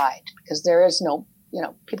would have died, because there is no,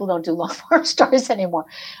 people don't do long form stories anymore.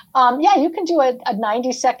 You can do a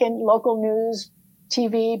 90-second local news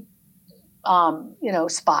TV,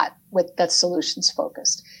 spot that's solutions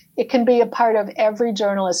focused. It can be a part of every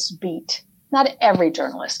journalist's beat. Not every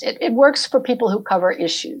journalist. It works for people who cover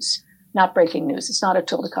issues, not breaking news. It's not a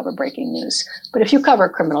tool to cover breaking news. But if you cover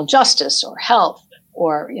criminal justice or health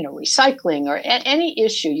or, recycling or any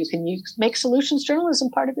issue, you can make solutions journalism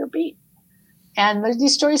part of your beat. And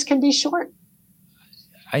these stories can be short.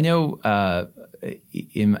 I know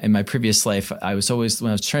in my previous life, I was always, when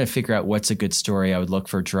I was trying to figure out what's a good story, I would look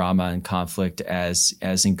for drama and conflict as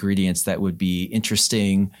ingredients that would be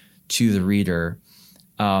interesting to the reader.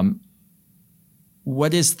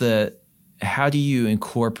 How do you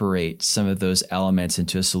incorporate some of those elements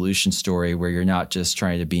into a solution story where you're not just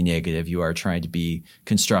trying to be negative, you are trying to be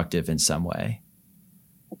constructive in some way?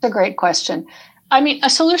 That's a great question. I mean, a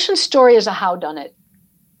solution story is a howdunit.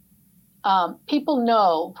 People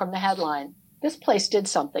know from the headline, this place did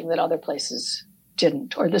something that other places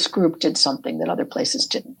didn't, or this group did something that other places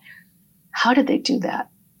didn't. How did they do that?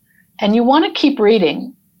 And you want to keep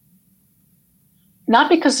reading. Not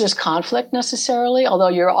because there's conflict necessarily, although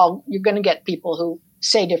you're going to get people who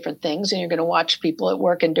say different things, and you're going to watch people at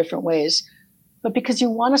work in different ways. but because you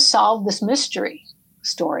want to solve this mystery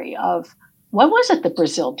story of what was it that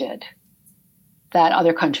Brazil did that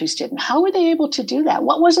other countries didn't? How were they able to do that?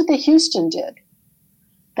 What was it that Houston did?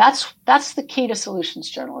 That's the key to solutions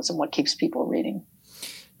journalism, what keeps people reading.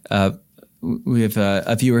 We have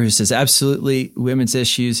a viewer who says, absolutely, women's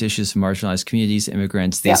issues of marginalized communities,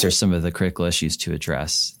 immigrants, these are some of the critical issues to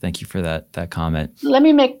address. Thank you for that comment. Let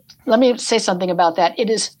me say something about that. It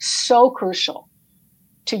is so crucial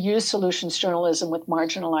to use solutions journalism with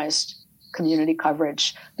marginalized community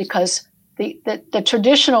coverage, because the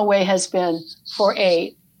traditional way has been for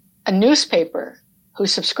a newspaper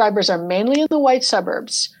whose subscribers are mainly in the white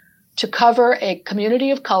suburbs to cover a community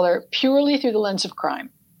of color purely through the lens of crime.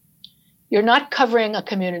 You're not covering a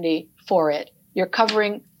community for it. You're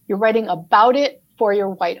writing about it for your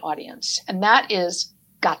white audience. And that is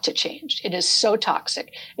got to change. It is so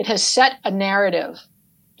toxic. It has set a narrative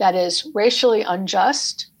that is racially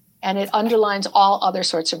unjust, and it underlines all other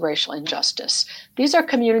sorts of racial injustice. These are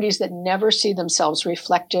communities that never see themselves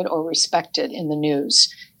reflected or respected in the news.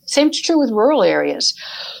 Same's true with rural areas.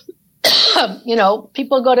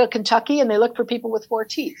 People go to Kentucky and they look for people with 4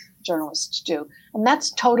 teeth, journalists do. And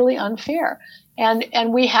that's totally unfair. And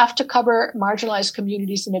we have to cover marginalized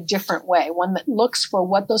communities in a different way, one that looks for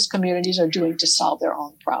what those communities are doing to solve their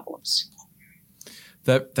own problems.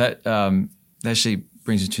 That actually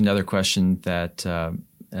brings me to another question that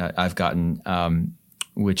I've gotten,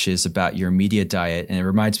 which is about your media diet. And it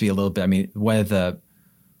reminds me a little bit,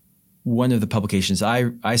 one of the publications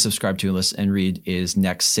I subscribe to and read is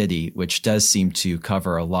Next City, which does seem to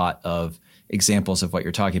cover a lot of examples of what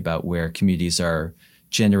you're talking about, where communities are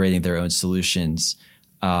generating their own solutions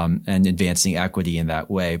and advancing equity in that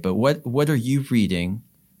way. But what are you reading?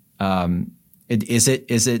 Is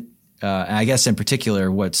it I guess in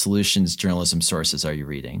particular, what solutions journalism sources are you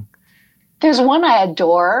reading? There's one I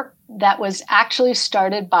adore that was actually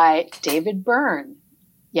started by David Byrne.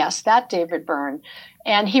 Yes, that David Byrne.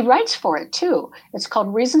 And he writes for it too. It's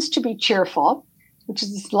called Reasons to be Cheerful, which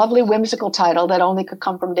is this lovely whimsical title that only could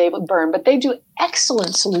come from David Byrne, but they do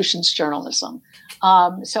excellent solutions journalism.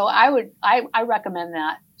 So I recommend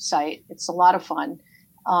that site. It's a lot of fun.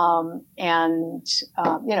 And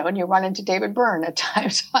you run into David Byrne at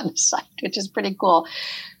times on the site, which is pretty cool.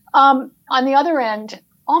 On the other end,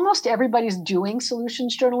 almost everybody's doing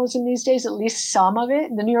solutions journalism these days, at least some of it.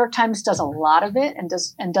 The New York Times does a lot of it and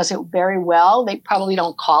does it very well. They probably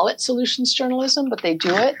don't call it solutions journalism, but they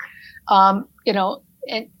do it. And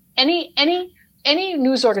any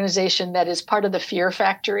news organization that is part of the fear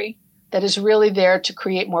factory, that is really there to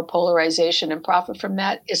create more polarization and profit from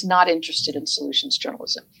that, is not interested in solutions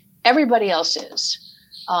journalism. Everybody else is,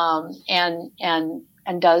 and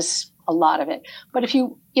does a lot of it. But if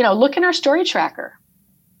you look in our story tracker,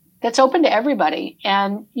 that's open to everybody,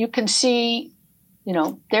 and you can see,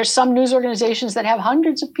 there's some news organizations that have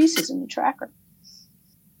hundreds of pieces in the tracker.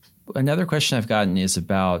 Another question I've gotten is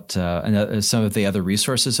about some of the other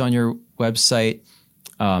resources on your website.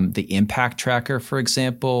 The impact tracker, for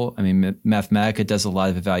example. I mean, Mathematica does a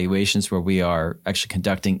lot of evaluations where we are actually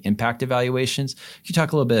conducting impact evaluations. Can you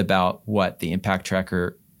talk a little bit about what the impact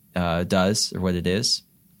tracker does, or what it is?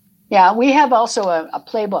 Yeah, we have also a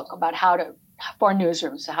playbook about for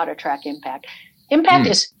newsrooms, how to track impact. Impact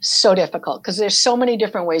is so difficult because there's so many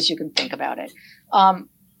different ways you can think about it.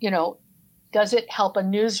 Does it help a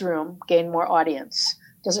newsroom gain more audience?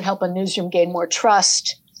 Does it help a newsroom gain more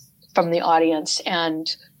trust from the audience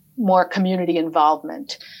and more community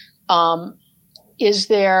involvement? Is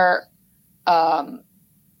there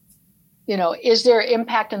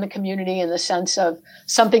impact in the community in the sense of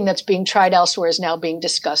something that's being tried elsewhere is now being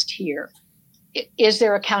discussed here? Is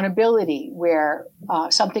there accountability where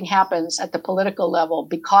something happens at the political level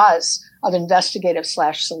because of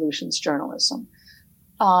investigative/solutions journalism?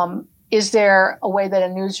 Is there a way that a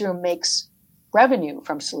newsroom makes revenue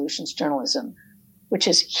from solutions journalism, which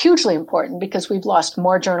is hugely important because we've lost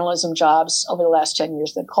more journalism jobs over the last 10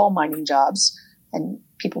 years than coal mining jobs. And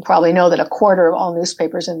people probably know that a quarter of all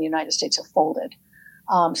newspapers in the United States have folded.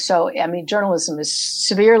 Journalism is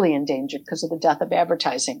severely endangered because of the death of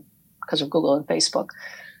advertising, because of Google and Facebook.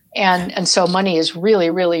 And so money is really,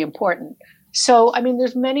 really important. So,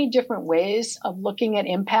 there's many different ways of looking at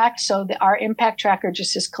impact. So our impact tracker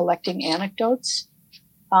just is collecting anecdotes.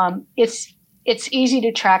 It's easy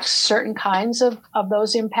to track certain kinds of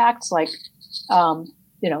those impacts, like,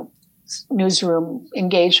 newsroom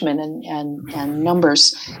engagement and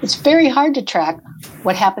numbers. It's very hard to track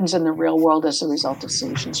what happens in the real world as a result of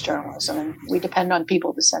solutions journalism. And we depend on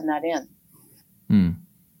people to send that in.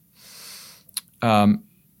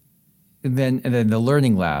 and then the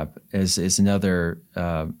Learning Lab is another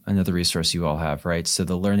resource you all have, right? So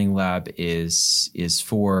the Learning Lab is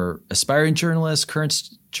for aspiring journalists, current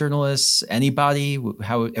journalists, anybody.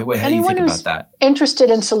 How do you think about that? Interested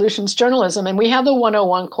in solutions journalism, and we have the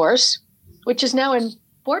 101 course, which is now in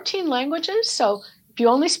 14 languages. So if you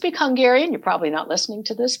only speak Hungarian, you're probably not listening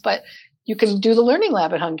to this, but you can do the Learning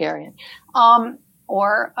Lab in Hungarian,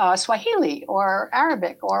 or Swahili, or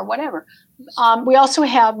Arabic, or whatever. We also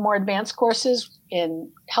have more advanced courses in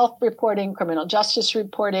health reporting, criminal justice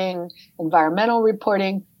reporting, environmental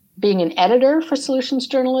reporting, being an editor for solutions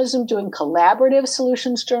journalism, doing collaborative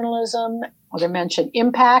solutions journalism, as I mentioned,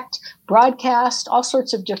 impact, broadcast, all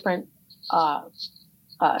sorts of different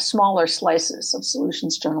smaller slices of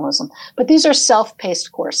solutions journalism. But these are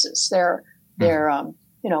self-paced courses. They're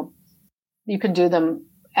you can do them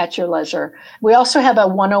at your leisure. We also have a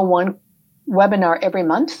 101 webinar every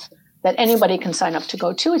month that anybody can sign up to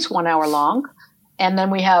go to. It's 1 hour long. And then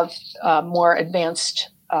we have more advanced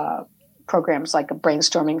programs like a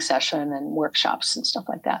brainstorming session and workshops and stuff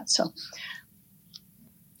like that. So,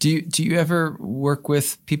 do you ever work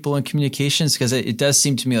with people in communications? Because it does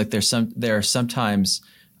seem to me like there are sometimes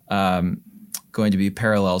going to be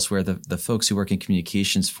parallels where the folks who work in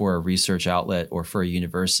communications for a research outlet or for a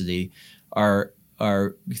university are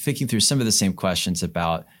thinking through some of the same questions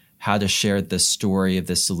about how to share the story of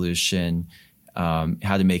the solution,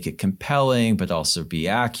 how to make it compelling, but also be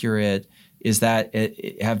accurate.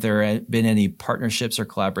 Have there been any partnerships or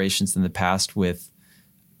collaborations in the past with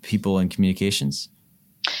people in communications?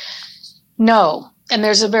 No. And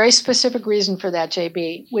there's a very specific reason for that,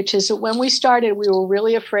 JB, which is that when we started, we were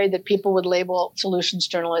really afraid that people would label solutions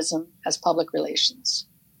journalism as public relations.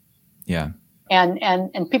 Yeah.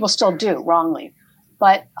 And people still do wrongly.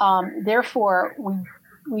 But therefore,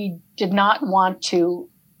 we did not want to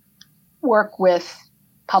work with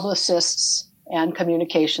publicists and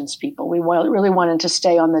communications people. We really wanted to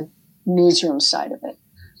stay on the newsroom side of it,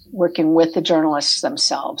 working with the journalists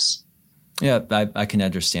themselves. Yeah, I can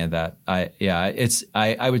understand that.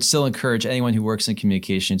 I would still encourage anyone who works in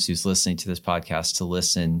communications who's listening to this podcast to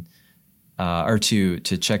listen or to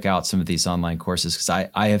check out some of these online courses, because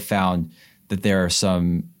I have found that there are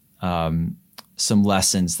some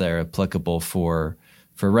lessons that are applicable for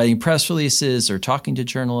writing press releases or talking to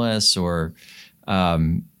journalists, or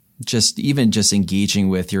just engaging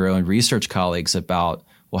with your own research colleagues about,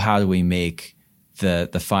 well, how do we make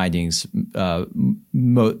the findings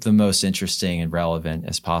the most interesting and relevant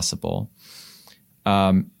as possible.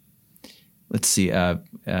 Let's see.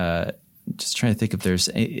 Just trying to think if there's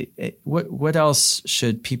what else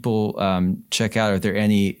should people check out? Are there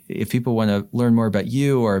any, if people want to learn more about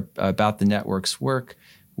you or about the network's work,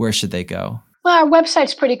 where should they go? Well, our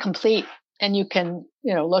website's pretty complete, and you can,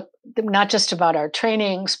 look not just about our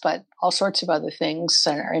trainings, but all sorts of other things,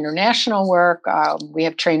 our international work. We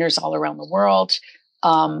have trainers all around the world.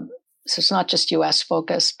 So it's not just US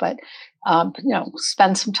focused, but,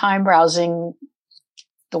 spend some time browsing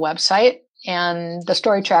the website and the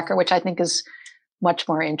story tracker, which I think is much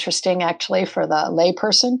more interesting actually for the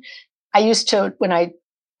layperson. When I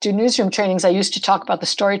do newsroom trainings, I used to talk about the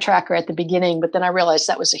story tracker at the beginning, but then I realized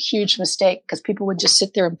that was a huge mistake because people would just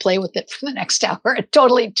sit there and play with it for the next hour. It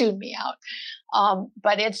totally tuned me out.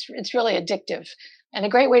 But it's really addictive and a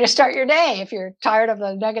great way to start your day if you're tired of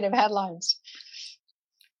the negative headlines.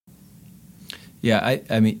 Yeah,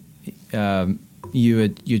 I mean,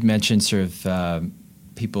 you'd mentioned sort of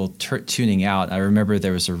people tuning out. I remember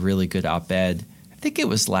there was a really good op-ed. I think it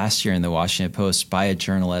was last year in the Washington Post by a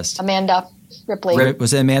journalist, Amanda Ripley.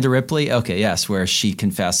 Was it Amanda Ripley? Okay, yes, where she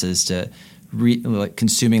confesses to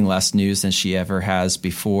consuming less news than she ever has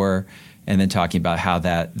before, and then talking about how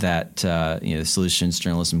that solutions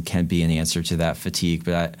journalism can be an answer to that fatigue.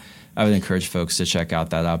 But I would encourage folks to check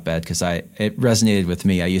out that op-ed because it resonated with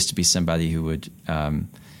me. I used to be somebody who would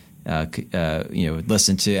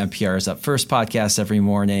listen to NPR's Up First podcast every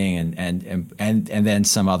morning and then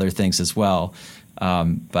some other things as well.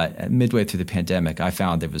 But midway through the pandemic, I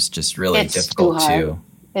found it was just really difficult too.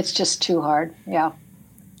 It's just too hard. Yeah.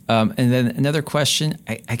 And then another question,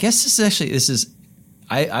 I guess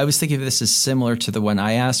I was thinking of this as similar to the one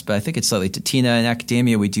I asked, but I think it's slightly to Tina. In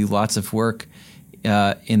academia, we do lots of work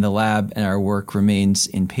in the lab, and our work remains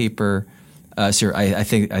in paper. So I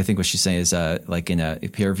think what she's saying is like in a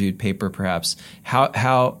peer-reviewed paper, perhaps.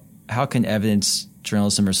 How can evidence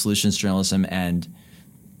journalism or solutions journalism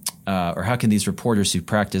or how can these reporters who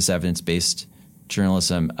practice evidence-based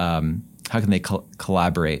journalism how can they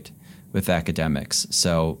collaborate with academics?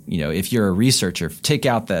 So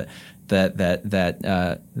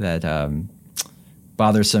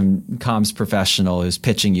bothersome comms professional who's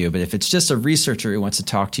pitching you, but if it's just a researcher who wants to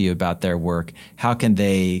talk to you about their work, how can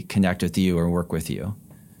they connect with you or work with you?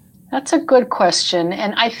 That's a good question.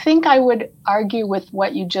 And I think I would argue with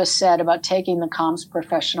what you just said about taking the comms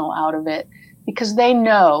professional out of it, because they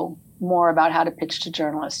know more about how to pitch to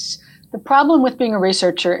journalists. The problem with being a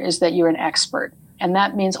researcher is that you're an expert. And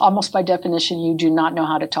that means almost by definition, you do not know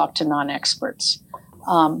how to talk to non-experts.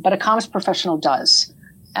 But a comms professional does.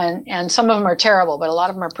 And some of them are terrible, but a lot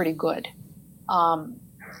of them are pretty good.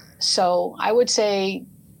 So I would say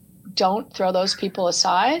don't throw those people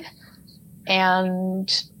aside, and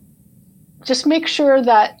just make sure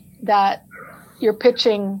that you're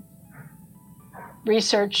pitching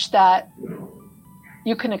research that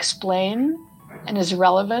you can explain and is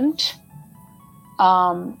relevant.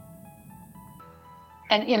 And,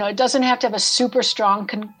 it doesn't have to have a super strong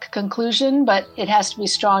conclusion, but it has to be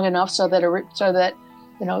strong enough so that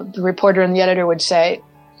the reporter and the editor would say,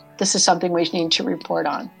 this is something we need to report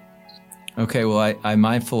on. Okay, well, I'm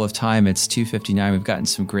mindful of time. It's 2:59. We've gotten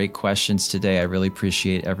some great questions today. I really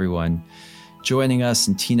appreciate everyone joining us.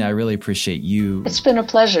 And Tina, I really appreciate you. It's been a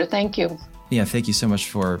pleasure. Thank you. Yeah, thank you so much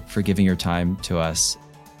for giving your time to us.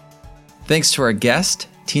 Thanks to our guest,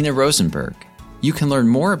 Tina Rosenberg. You can learn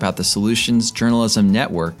more about the Solutions Journalism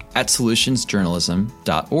Network at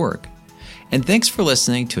solutionsjournalism.org. And thanks for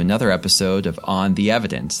listening to another episode of On the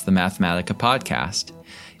Evidence, the Mathematica podcast.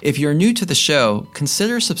 If you're new to the show,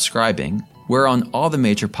 consider subscribing. We're on all the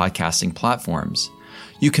major podcasting platforms.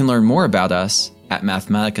 You can learn more about us at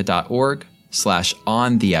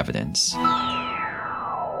mathematica.org/ontheevidence.